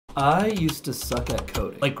I used to suck at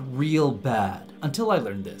coding, like real bad, until I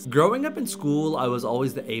learned this. Growing up in school, I was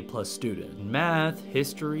always the A+ student. In math,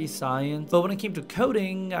 history, science. But when it came to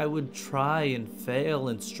coding, I would try and fail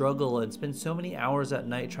and struggle and spend so many hours at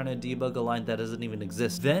night trying to debug a line that doesn't even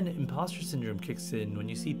exist. Then imposter syndrome kicks in when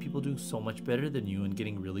you see people doing so much better than you and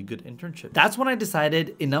getting really good internships. That's when I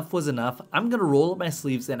decided enough was enough. I'm gonna roll up my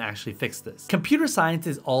sleeves and actually fix this. Computer science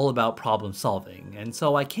is all about problem solving, and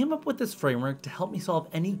so I came up with this framework to help me solve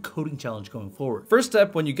any coding challenge going forward. First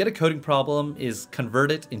step when you get a coding problem is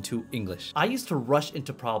convert it into English. I used to rush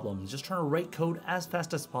into problems, just trying to write code as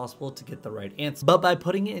fast as possible to get the right answer. But by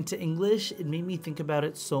putting it into English, it made me think about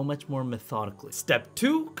it so much more methodically. Step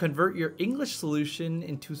 2, convert your English solution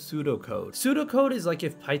into pseudocode. Pseudocode is like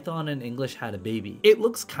if Python and English had a baby. It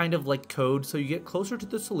looks kind of like code, so you get closer to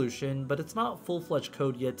the solution, but it's not full-fledged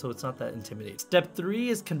code yet, so it's not that intimidating. Step 3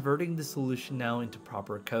 is converting the solution now into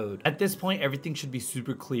proper code. At this point, everything should be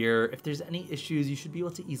super clear. If there's any issues, you should be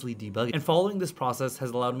able to easily debug it. And following this process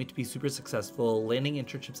has allowed me to be super successful, landing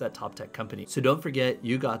internships at top tech companies. So don't forget,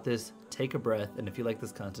 you got this, take a breath, and if you like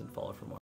this content, follow for more.